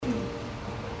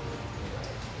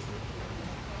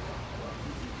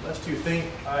Lest you think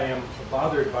I am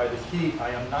bothered by the heat,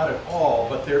 I am not at all,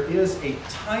 but there is a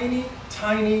tiny,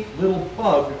 tiny little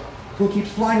bug who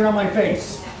keeps flying around my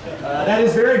face. That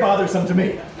is very bothersome to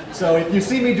me. So if you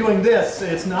see me doing this,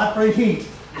 it's not for heat.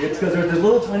 It's because there's this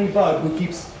little tiny bug who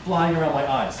keeps flying around my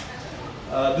eyes.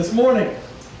 This morning,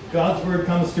 God's Word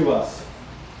comes to us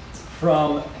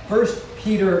from 1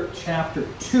 Peter chapter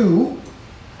 2,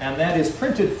 and that is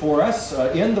printed for us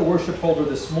in the worship folder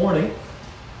this morning.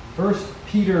 1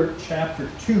 Peter chapter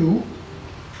 2.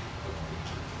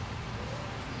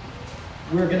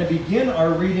 We're going to begin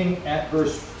our reading at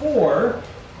verse 4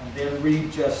 and then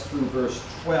read just through verse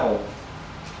 12.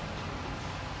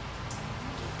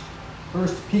 1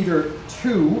 Peter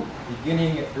 2,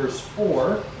 beginning at verse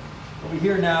 4. What we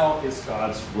hear now is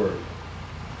God's Word.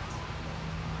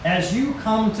 As you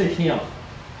come to Him,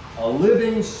 a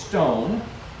living stone,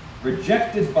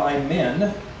 rejected by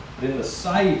men, but in the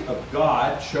sight of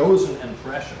God, chosen and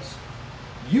precious,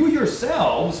 you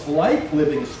yourselves, like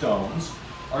living stones,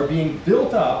 are being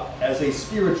built up as a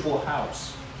spiritual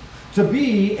house, to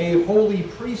be a holy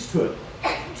priesthood,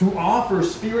 to offer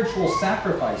spiritual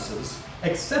sacrifices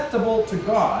acceptable to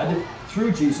God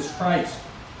through Jesus Christ.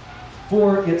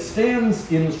 For it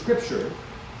stands in Scripture,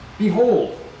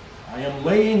 "Behold, I am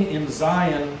laying in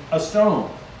Zion a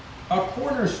stone, a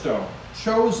cornerstone,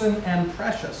 chosen and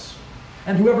precious,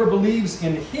 and whoever believes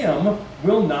in him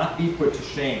will not be put to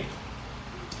shame."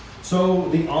 So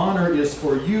the honor is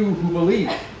for you who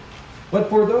believe. But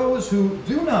for those who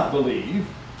do not believe,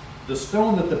 the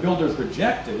stone that the builders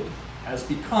rejected has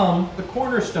become the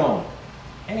cornerstone,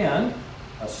 and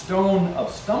a stone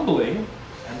of stumbling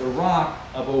and the rock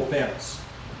of offense.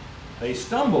 They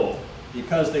stumble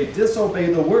because they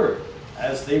disobey the word,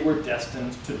 as they were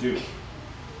destined to do.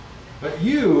 But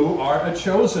you are a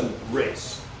chosen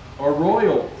race, a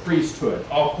royal priesthood,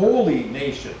 a holy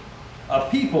nation, a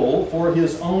people for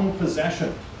his own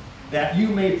possession, that you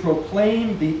may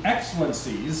proclaim the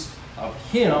excellencies of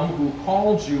him who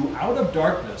called you out of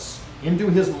darkness into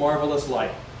his marvelous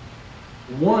light.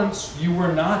 Once you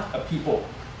were not a people,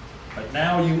 but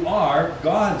now you are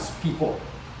God's people.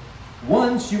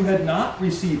 Once you had not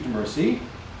received mercy,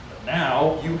 but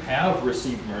now you have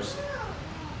received mercy.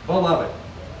 Beloved,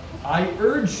 I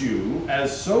urge you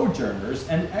as sojourners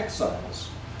and exiles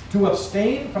to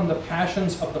abstain from the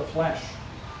passions of the flesh,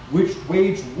 which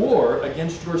wage war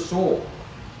against your soul.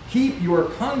 Keep your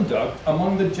conduct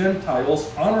among the Gentiles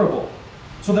honorable,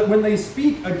 so that when they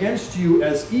speak against you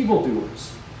as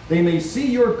evildoers, they may see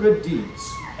your good deeds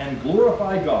and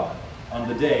glorify God on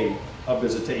the day of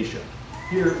visitation.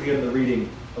 Here we have the reading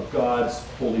of God's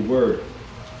holy word.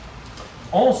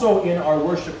 Also in our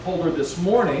worship folder this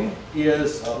morning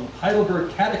is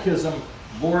Heidelberg Catechism,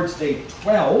 Lord's Day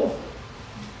 12.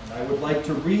 And I would like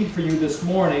to read for you this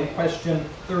morning question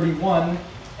 31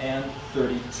 and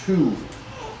 32.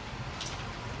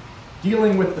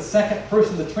 Dealing with the second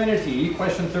person of the Trinity,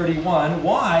 question 31,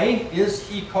 why is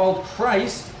he called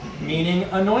Christ, meaning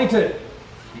anointed?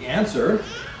 The answer,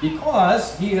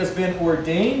 because he has been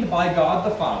ordained by God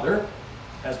the Father,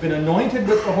 has been anointed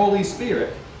with the Holy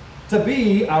Spirit, to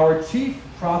be our chief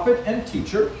prophet and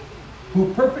teacher,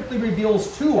 who perfectly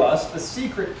reveals to us the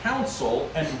secret counsel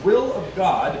and will of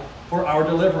God for our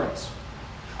deliverance.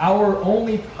 Our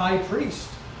only high priest,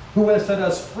 who has set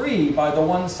us free by the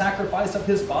one sacrifice of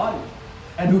his body,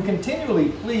 and who continually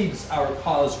pleads our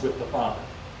cause with the Father.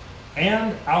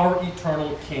 And our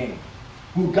eternal King,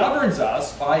 who governs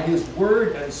us by his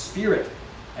word and spirit,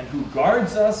 and who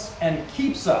guards us and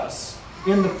keeps us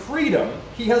in the freedom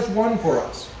he has won for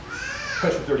us.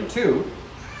 Question 32,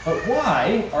 but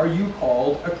why are you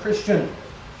called a Christian?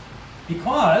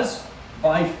 Because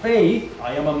by faith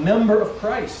I am a member of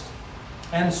Christ,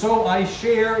 and so I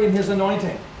share in his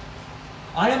anointing.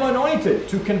 I am anointed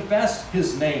to confess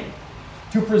his name,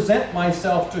 to present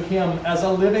myself to him as a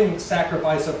living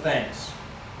sacrifice of thanks,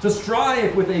 to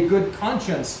strive with a good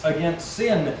conscience against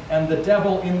sin and the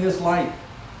devil in this life,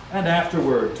 and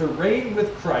afterward to reign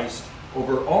with Christ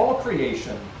over all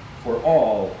creation for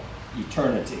all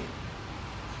eternity.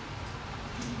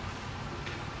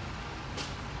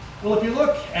 Well, if you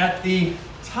look at the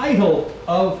title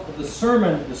of the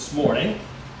sermon this morning,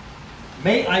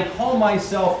 "May I Call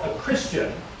Myself a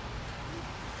Christian?"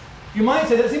 you might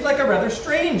say that seems like a rather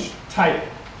strange title.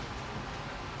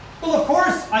 Well, of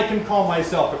course I can call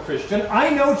myself a Christian. I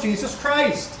know Jesus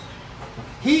Christ.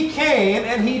 He came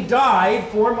and he died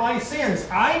for my sins.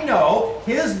 I know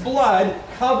his blood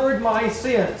covered my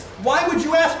sins. Why would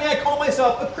you ask me I call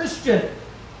myself a Christian?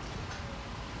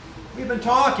 We've been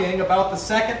talking about the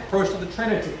second person of the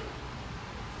Trinity,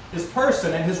 his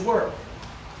person and his work.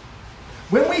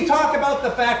 When we talk about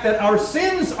the fact that our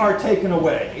sins are taken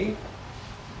away,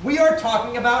 we are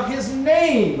talking about his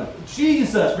name,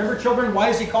 Jesus. Remember, children, why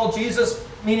is he called Jesus,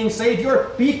 meaning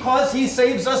Savior? Because he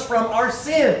saves us from our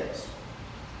sins.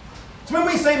 So when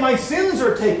we say my sins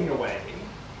are taken away,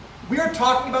 we are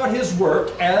talking about his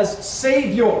work as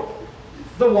Savior,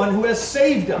 the one who has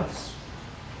saved us.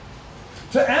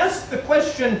 To ask the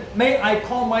question, may I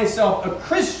call myself a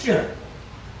Christian?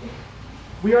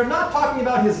 We are not talking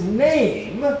about his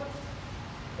name, but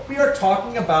we are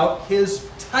talking about his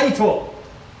title.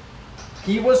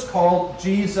 He was called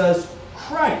Jesus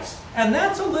Christ. And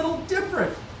that's a little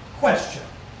different question.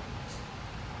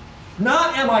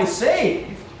 Not am I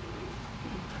saved,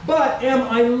 but am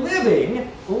I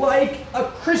living like a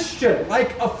Christian,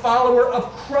 like a follower of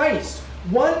Christ,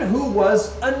 one who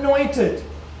was anointed,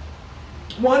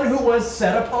 one who was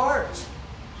set apart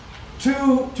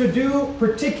to do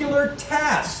particular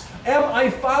tasks. Am I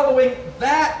following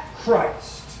that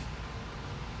Christ?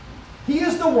 He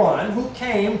is the one who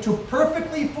came to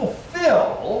perfectly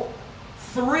fulfill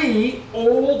 3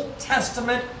 Old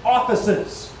Testament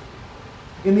offices.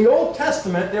 In the Old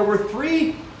Testament, there were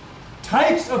 3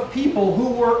 types of people who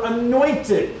were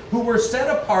anointed, who were set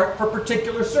apart for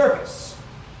particular service.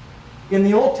 In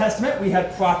the Old Testament, we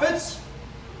had prophets,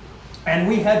 and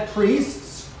we had priests,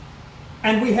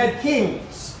 and we had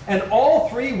kings. And all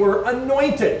 3 were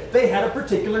anointed. They had a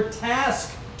particular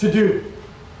task to do.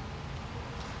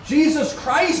 Jesus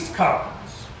Christ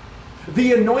comes,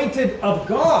 the anointed of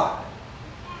God,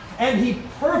 and he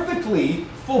perfectly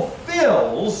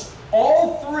fulfills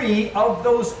all 3 of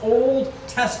those Old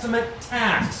Testament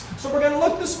tasks. So we're going to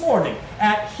look this morning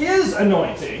at his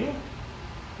anointing.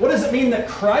 What does it mean that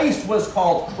Christ was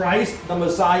called Christ, the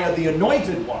Messiah, the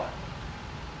anointed one?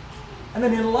 And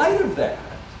then in light of that,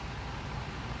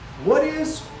 what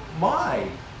is my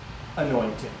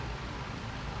anointing?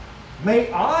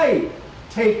 May I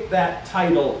take that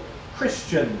title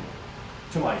Christian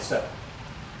to myself?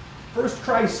 First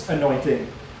Christ's anointing,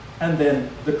 and then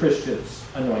the Christian's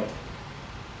anointing.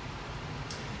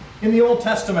 In the Old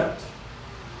Testament,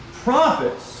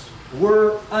 prophets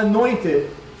were anointed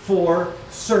for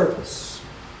service.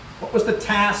 What was the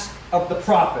task of the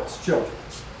prophets, children?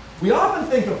 We often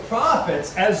think of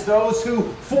prophets as those who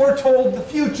foretold the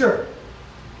future.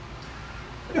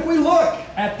 But if we look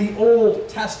at the Old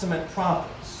Testament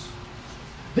prophets,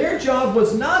 their job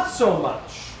was not so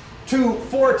much to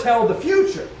foretell the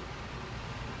future.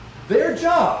 Their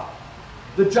job,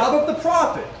 the job of the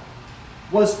prophet,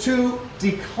 was to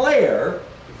declare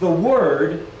the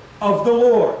word of the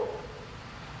Lord.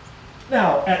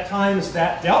 Now, at times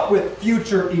that dealt with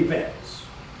future events.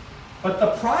 But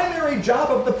the primary job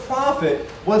of the prophet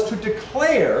was to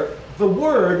declare the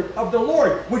word of the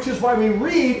Lord, which is why when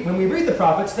we read the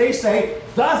prophets, they say,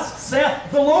 "Thus saith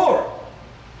the Lord,"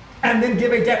 and then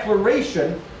give a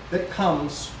declaration that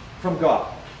comes from God.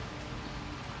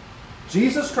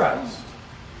 Jesus Christ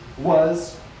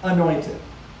was anointed.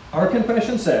 Our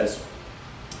confession says,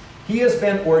 he has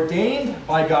been ordained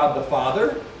by God the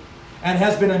Father and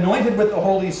has been anointed with the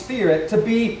Holy Spirit to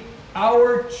be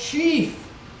our chief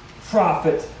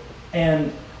prophet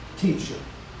and teacher.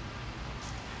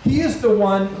 He is the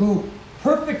one who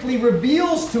perfectly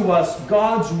reveals to us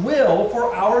God's will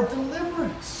for our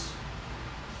deliverance.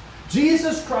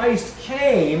 Jesus Christ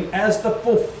came as the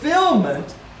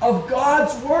fulfillment of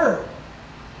God's word.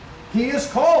 He is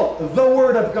called the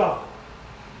Word of God.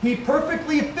 He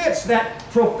perfectly fits that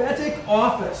prophetic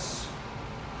office.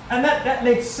 And that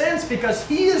makes sense because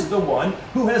he is the one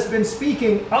who has been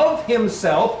speaking of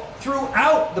himself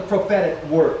throughout the prophetic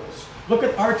words. Look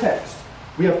at our text.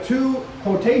 We have 2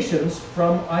 quotations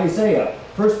from Isaiah.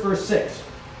 First, verse 6.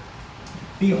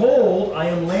 "Behold, I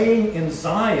am laying in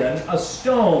Zion a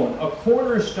stone, a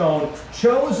cornerstone,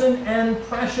 chosen and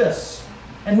precious.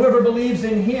 And whoever believes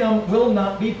in him will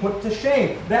not be put to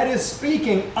shame." That is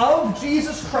speaking of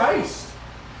Jesus Christ.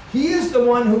 He is the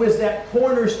one who is that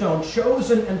cornerstone,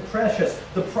 chosen and precious.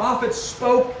 The prophets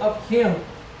spoke of him.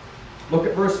 Look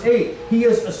at verse 8. "He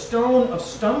is a stone of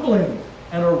stumbling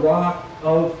and a rock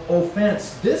of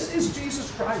offense." This is Jesus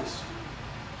Christ,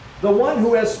 the one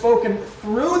who has spoken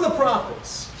through the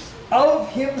prophets of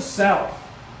himself,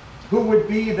 who would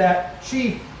be that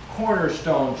chief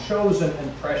cornerstone, chosen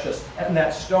and precious, and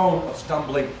that stone of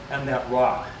stumbling and that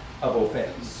rock of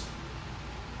offense.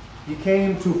 He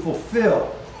came to fulfill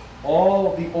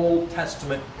all the Old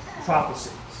Testament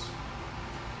prophecies.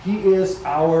 He is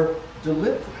our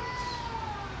deliverance.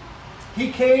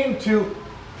 He came to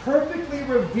perfectly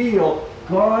reveal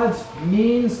God's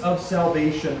means of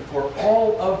salvation for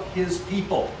all of his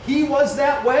people. He was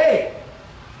that way.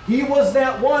 He was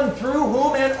that one through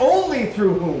whom and only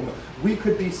through whom we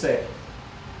could be saved.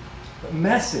 The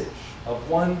message of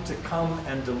one to come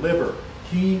and deliver.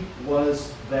 He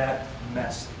was that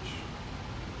message.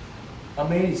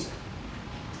 Amazing.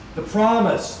 The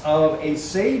promise of a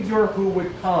Savior who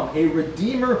would come, a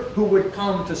Redeemer who would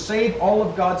come to save all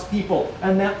of God's people.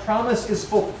 And that promise is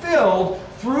fulfilled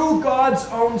through God's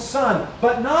own Son.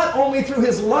 But not only through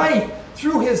his life,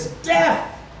 through his death.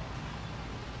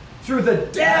 Through the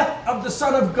death of the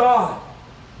Son of God,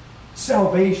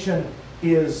 salvation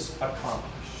is accomplished.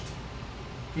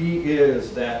 He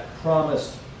is that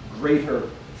promised greater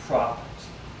prophet.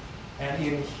 And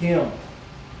in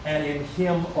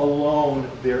him alone,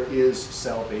 there is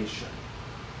salvation.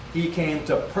 He came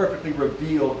to perfectly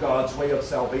reveal God's way of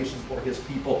salvation for his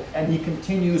people, and he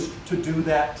continues to do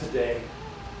that today.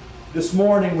 This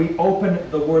morning, we open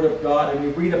the Word of God and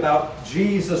we read about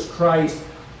Jesus Christ.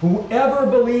 Whoever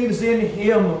believes in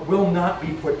him will not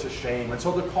be put to shame. And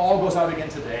so the call goes out again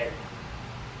today.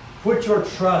 Put your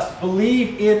trust,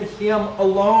 believe in him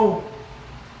alone,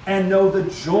 and know the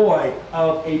joy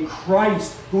of a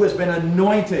Christ who has been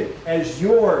anointed as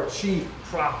your chief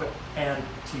prophet and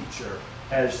teacher,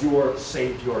 as your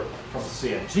Savior from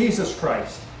sin. Jesus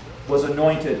Christ was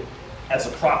anointed as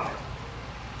a prophet.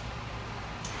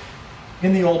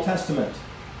 In the Old Testament,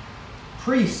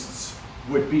 priests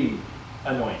would be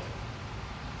anointed.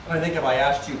 And I think if I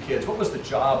asked you kids, what was the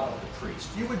job of the priest?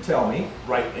 You would tell me,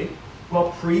 rightly, well,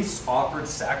 priests offered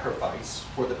sacrifice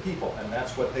for the people, and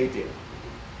that's what they did.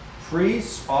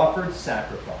 Priests offered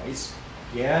sacrifice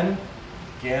again,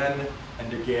 and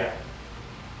again.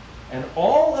 And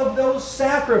all of those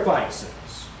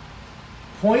sacrifices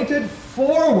pointed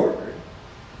forward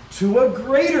to a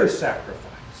greater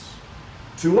sacrifice,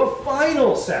 to a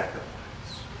final sacrifice.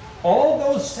 All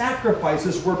those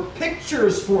sacrifices were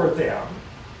pictures for them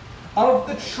of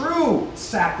the true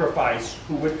sacrifice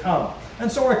who would come.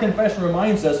 And so our confession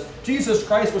reminds us Jesus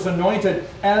Christ was anointed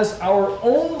as our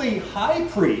only high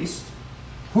priest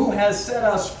who has set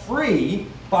us free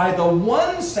by the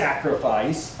one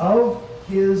sacrifice of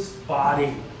his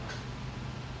body.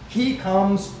 He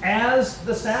comes as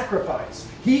the sacrifice.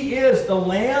 He is the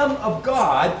Lamb of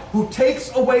God who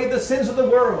takes away the sins of the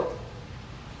world.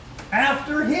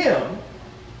 After him,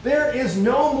 there is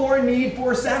no more need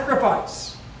for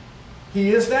sacrifice.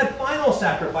 He is that final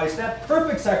sacrifice, that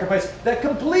perfect sacrifice, that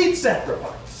complete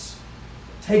sacrifice.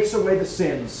 Takes away the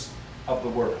sins of the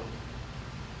world.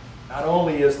 Not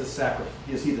only is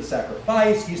he the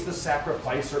sacrifice, he's the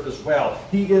sacrificer as well.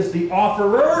 He is the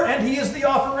offerer and he is the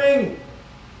offering.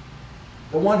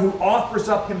 The one who offers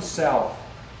up himself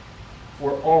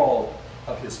for all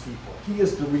of his people. He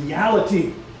is the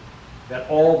reality that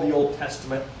all the Old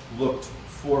Testament looked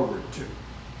forward to.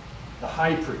 The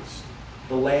high priest,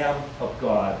 the Lamb of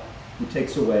God, who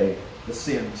takes away the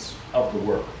sins of the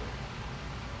world.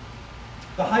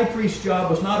 The high priest's job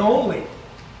was not only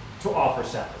to offer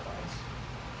sacrifice.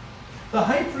 The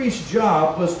high priest's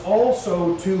job was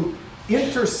also to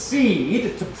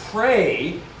intercede, to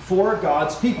pray for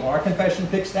God's people. Our confession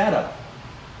picks that up.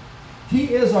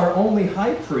 He is our only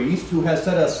high priest who has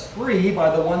set us free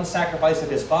by the one sacrifice of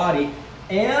his body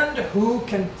and who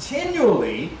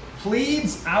continually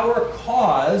pleads our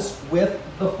cause with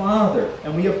the Father.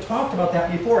 And we have talked about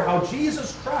that before, how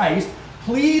Jesus Christ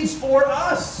pleads for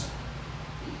us.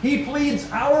 He pleads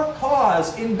our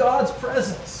cause in God's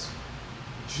presence.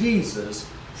 Jesus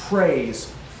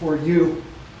prays for you.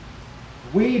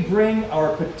 We bring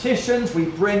our petitions, we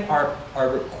bring our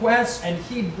requests, and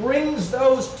he brings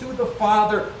those to the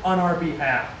Father on our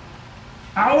behalf.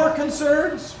 Our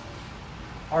concerns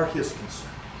are his concerns.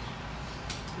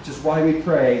 Which is why we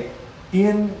pray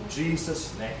in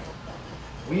Jesus' name.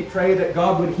 We pray that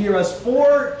God would hear us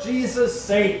for Jesus'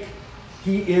 sake.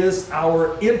 He is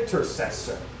our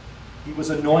intercessor. He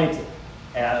was anointed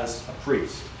as a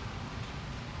priest.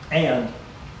 And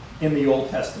in the Old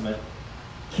Testament,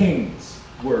 kings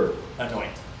were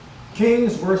anointed.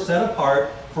 Kings were set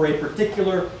apart for a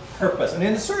particular purpose. And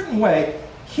in a certain way,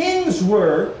 kings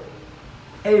were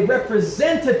a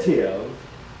representative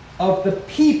of the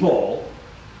people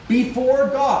before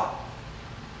God.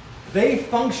 They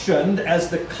functioned as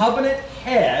the covenant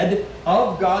head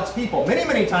of God's people. Many,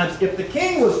 many times, if the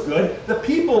king was good, the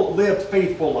people lived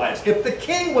faithful lives. If the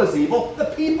king was evil, the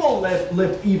people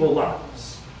lived evil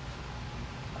lives.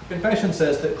 Confession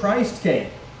says that Christ came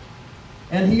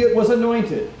and he was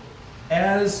anointed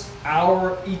as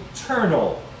our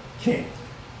eternal king,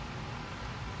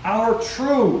 our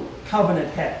true covenant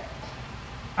head,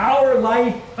 our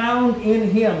life found in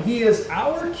him. He is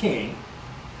our king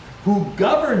who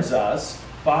governs us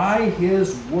by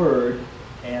his word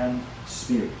and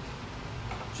Spirit.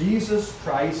 Jesus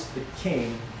Christ the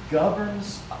King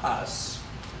governs us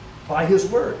by his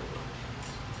word.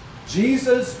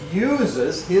 Jesus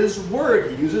uses his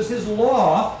word, he uses his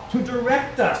law to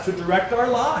direct us, to direct our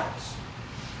lives.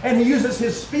 And he uses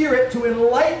his Spirit to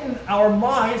enlighten our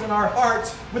minds and our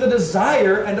hearts with a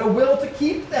desire and a will to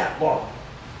keep that law.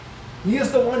 He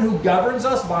is the one who governs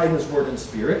us by his word and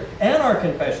Spirit, and our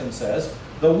confession says,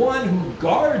 the one who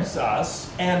guards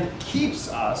us and keeps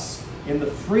us in the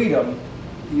freedom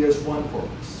he has won for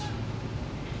us.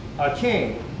 A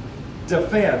king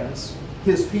defends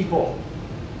his people.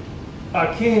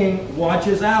 A king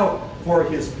watches out for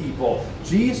his people.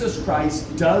 Jesus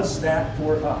Christ does that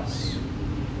for us.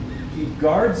 He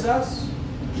guards us.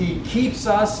 He keeps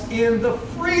us in the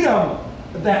freedom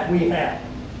that we have.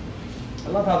 I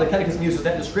love how the Catechism uses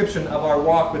that description of our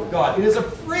walk with God. It is a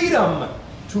freedom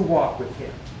to walk with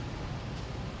him.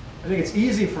 I think it's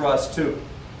easy for us to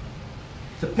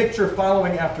picture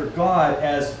following after God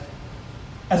as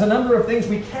a number of things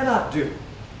we cannot do.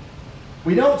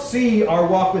 We don't see our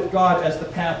walk with God as the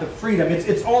path of freedom.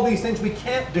 It's all these things we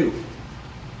can't do.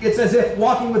 It's as if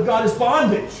walking with God is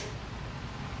bondage.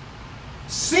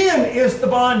 Sin is the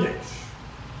bondage.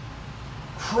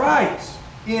 Christ,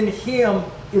 in him,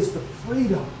 is the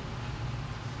freedom.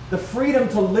 The freedom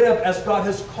to live as God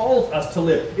has called us to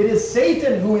live. It is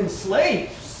Satan who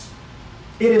enslaves.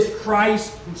 It is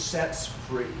Christ who sets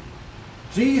free.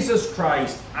 Jesus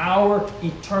Christ, our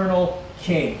eternal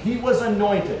King. He was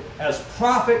anointed as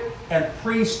prophet and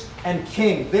priest and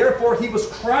king. Therefore, he was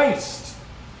Christ,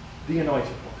 the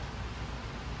anointed one.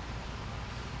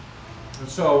 And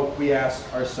so we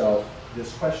ask ourselves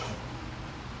this question.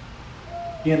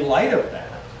 In light of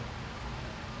that,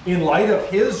 in light of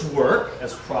his work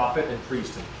as prophet and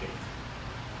priest and king,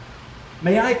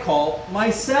 may I call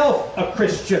myself a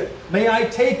Christian? May I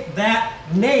take that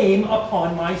name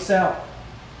upon myself?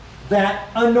 That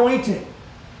anointing,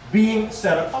 being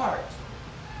set apart.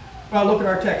 Well, look at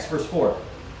our text, verse 4.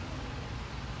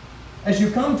 As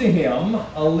you come to him,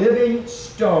 a living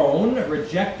stone,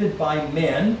 rejected by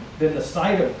men, but in the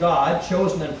sight of God,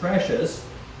 chosen and precious,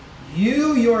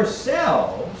 you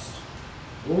yourselves,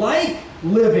 like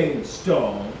living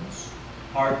stones,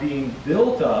 are being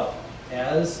built up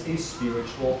as a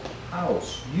spiritual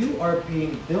house. You are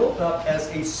being built up as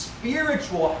a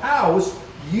spiritual house.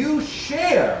 You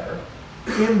share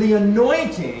in the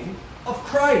anointing of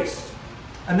Christ.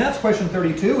 And that's question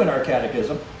 32 in our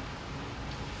catechism.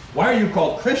 Why are you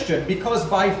called Christian? Because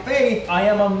by faith I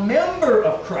am a member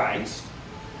of Christ,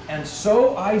 and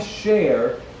so I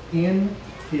share in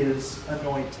his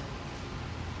anointing.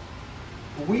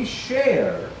 We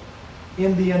share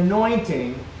in the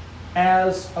anointing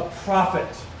as a prophet.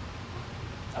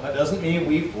 Now that doesn't mean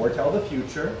we foretell the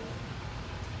future.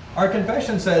 Our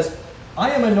confession says,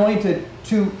 I am anointed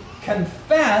to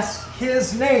confess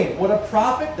his name. What a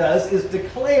prophet does is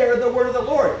declare the word of the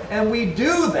Lord. And we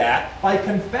do that by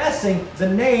confessing the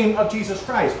name of Jesus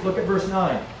Christ. Look at verse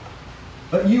 9.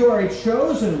 But you are a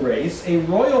chosen race, a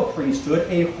royal priesthood,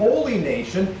 a holy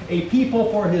nation, a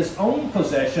people for his own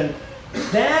possession,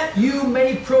 that you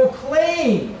may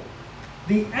proclaim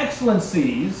the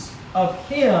excellencies of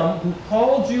him who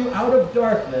called you out of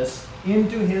darkness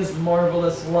into his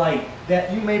marvelous light,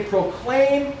 that you may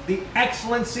proclaim the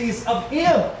excellencies of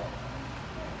him.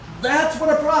 That's what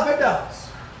a prophet does.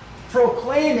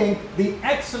 Proclaiming the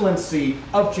excellency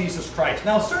of Jesus Christ.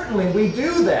 Now certainly we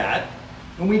do that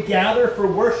when we gather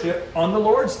for worship on the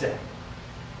Lord's Day.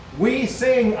 We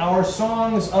sing our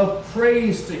songs of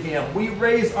praise to him. We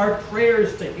raise our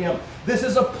prayers to him. This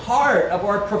is a part of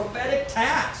our prophetic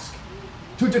task,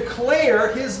 to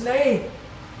declare his name.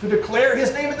 To declare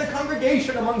his name in the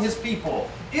congregation among his people.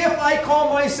 If I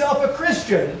call myself a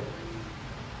Christian,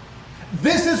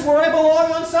 this is where I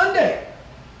belong on Sunday.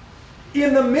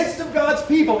 In the midst of God's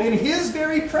people, in his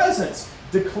very presence,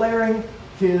 declaring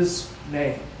his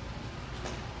name.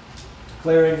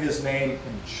 Declaring his name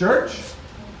in church.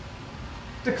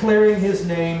 Declaring his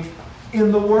name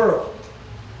in the world.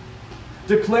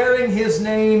 Declaring his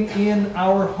name in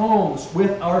our homes,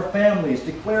 with our families.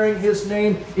 Declaring his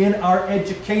name in our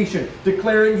education.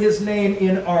 Declaring his name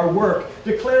in our work.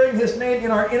 Declaring his name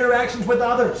in our interactions with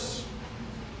others.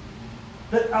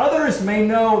 That others may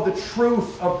know the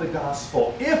truth of the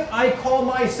gospel. If I call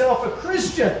myself a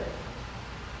Christian,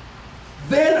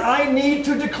 then I need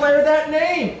to declare that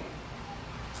name.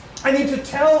 I need to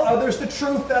tell others the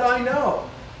truth that I know.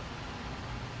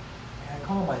 And I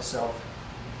call myself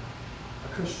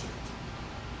a Christian.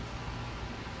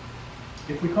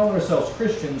 If we call ourselves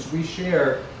Christians, we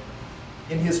share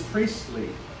in his priestly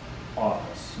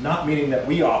office. Not meaning that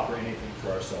we offer anything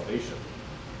for our salvation.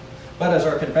 But as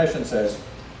our confession says,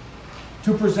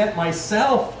 to present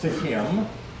myself to him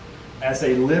as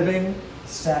a living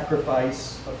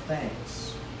sacrifice of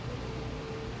thanks.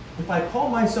 If I call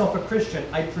myself a Christian,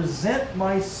 I present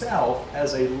myself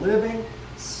as a living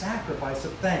sacrifice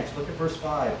of thanks. Look at verse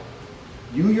 5.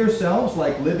 You yourselves,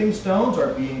 like living stones,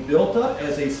 are being built up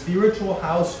as a spiritual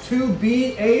house to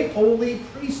be a holy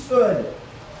priesthood,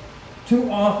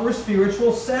 to offer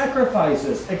spiritual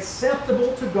sacrifices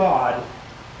acceptable to God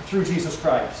through Jesus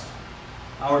Christ.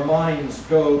 Our minds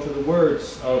go to the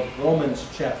words of Romans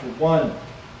chapter 1.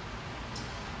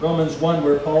 Romans 1,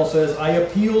 where Paul says, I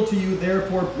appeal to you,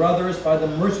 therefore, brothers, by the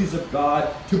mercies of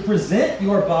God, to present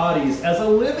your bodies as a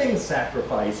living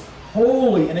sacrifice,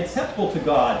 holy and acceptable to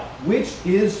God, which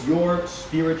is your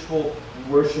spiritual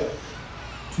worship.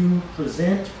 To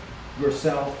present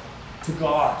yourself to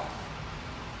God.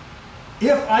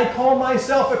 If I call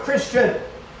myself a Christian,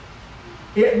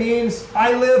 it means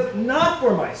I live not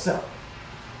for myself,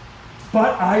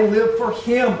 but I live for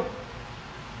him.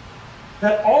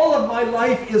 That all of my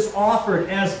life is offered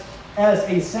as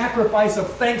a sacrifice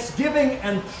of thanksgiving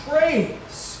and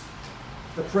praise,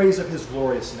 the praise of his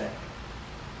glorious name.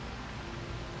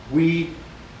 We,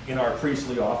 in our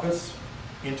priestly office,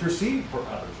 intercede for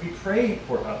others. We pray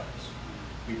for others.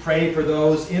 We pray for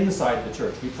those inside the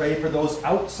church. We pray for those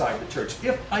outside the church.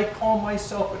 If I call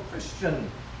myself a Christian,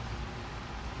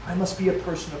 I must be a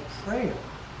person of prayer,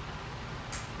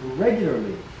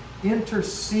 regularly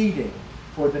interceding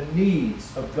for the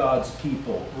needs of God's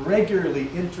people, regularly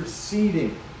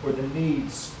interceding for the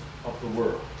needs of the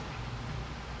world.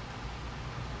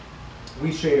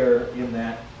 We share in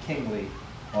that kingly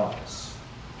office.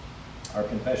 Our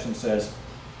confession says,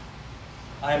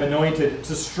 I am anointed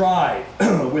to strive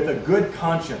with a good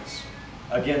conscience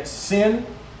against sin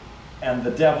and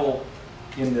the devil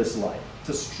in this life.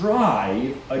 To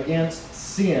strive against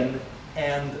sin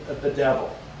and the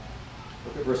devil.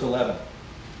 Look at verse 11.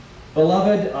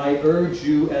 Beloved, I urge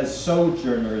you as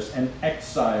sojourners and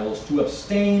exiles to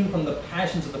abstain from the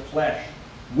passions of the flesh,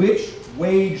 which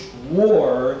wage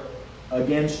war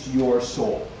against your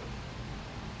soul.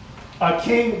 A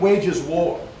king wages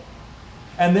war.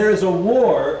 And there is a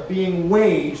war being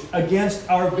waged against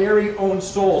our very own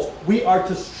souls. We are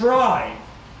to strive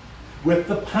with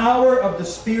the power of the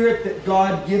Spirit that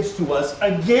God gives to us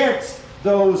against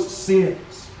those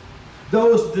sins,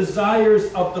 those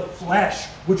desires of the flesh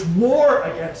which war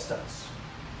against us,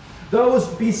 those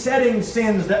besetting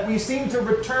sins that we seem to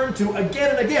return to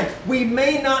again and again. We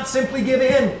may not simply give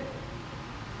in.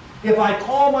 If I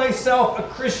call myself a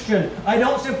Christian, I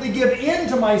don't simply give in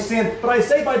to my sin, but I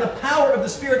say by the power of the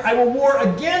Spirit, I will war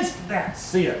against that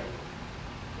sin.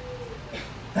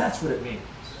 That's what it means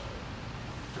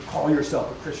to call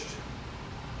yourself a Christian,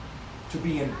 to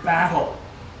be in battle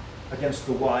against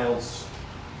the wiles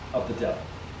of the devil.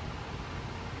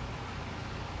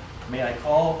 May I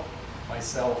call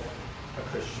myself a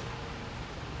Christian?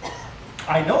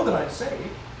 I know that I'm saved.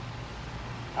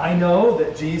 I know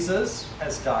that Jesus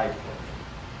has died for me.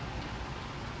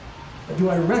 But do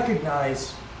I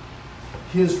recognize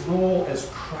his role as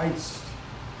Christ,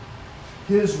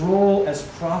 his role as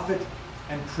prophet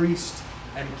and priest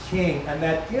and king, and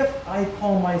that if I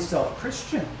call myself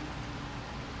Christian,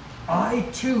 I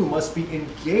too must be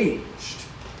engaged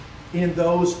in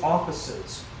those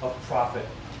offices of prophet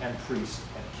and priest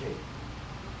and king.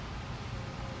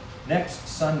 Next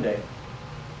Sunday,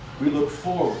 we look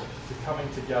forward to coming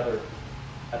together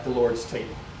at the Lord's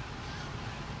table.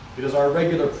 It is our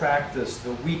regular practice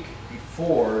the week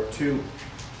before to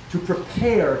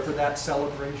prepare for that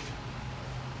celebration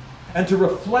and to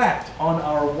reflect on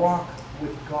our walk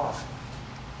with God.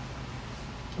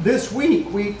 This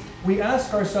week, we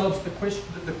ask ourselves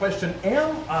the question,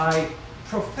 am I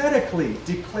prophetically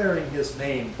declaring his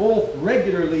name, both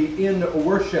regularly in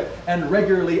worship and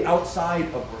regularly outside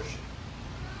of worship?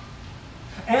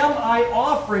 Am I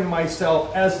offering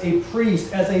myself as a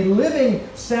priest, as a living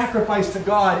sacrifice to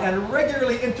God, and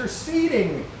regularly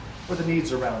interceding for the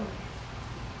needs around me?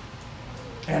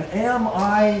 And am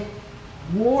I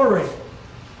warring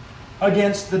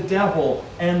against the devil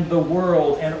and the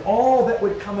world and all that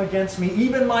would come against me,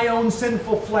 even my own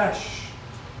sinful flesh?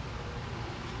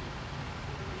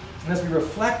 And as we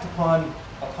reflect upon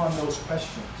those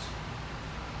questions,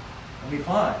 and we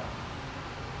find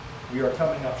we are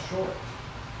coming up short,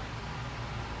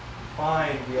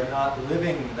 find we are not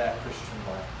living that Christian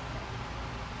life,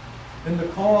 then the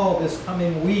call this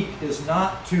coming week is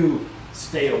not to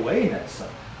stay away next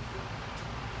Sunday.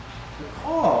 The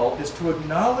call is to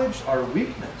acknowledge our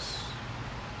weakness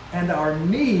and our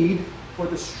need for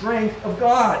the strength of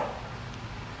God.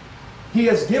 He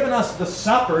has given us the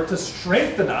supper to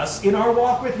strengthen us in our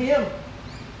walk with Him.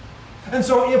 And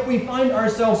so if we find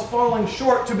ourselves falling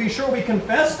short, to be sure we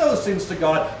confess those sins to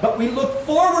God, but we look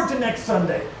forward to next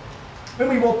Sunday, when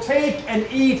we will take and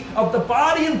eat of the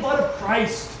body and blood of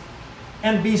Christ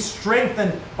and be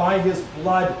strengthened by His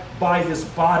blood, by His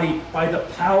body, by the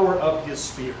power of His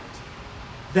Spirit,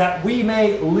 that we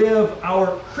may live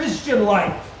our Christian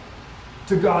life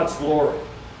to God's glory.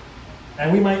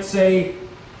 And we might say,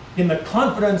 in the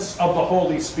confidence of the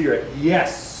Holy Spirit,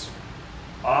 yes,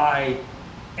 I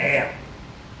am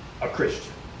a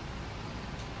Christian.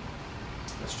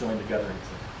 Let's join together in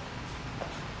prayer.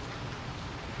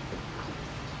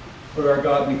 Lord our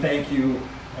God, we thank you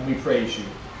and we praise you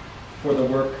for the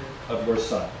work of your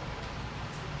Son.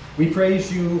 We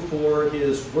praise you for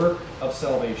his work of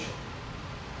salvation,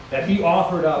 that he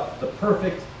offered up the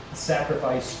perfect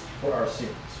sacrifice for our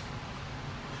sins.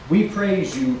 We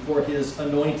praise you for his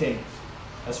anointing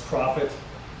as prophet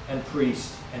and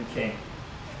priest and king,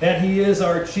 that he is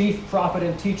our chief prophet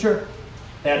and teacher,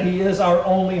 that he is our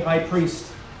only high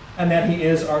priest, and that he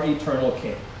is our eternal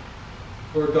king.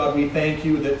 Lord God, we thank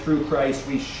you that through Christ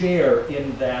we share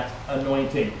in that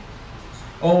anointing.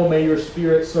 Oh, may your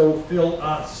Spirit so fill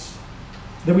us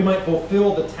that we might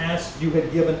fulfill the task you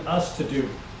had given us to do.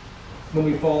 When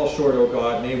we fall short, oh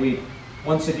God, may we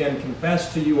once again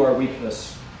confess to you our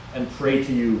weakness and pray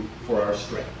to you for our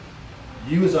strength.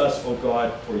 Use us, oh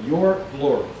God, for your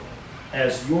glory,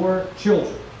 as your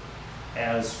children,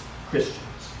 as Christians.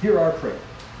 Hear our prayer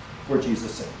for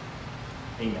Jesus' sake.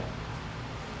 Amen.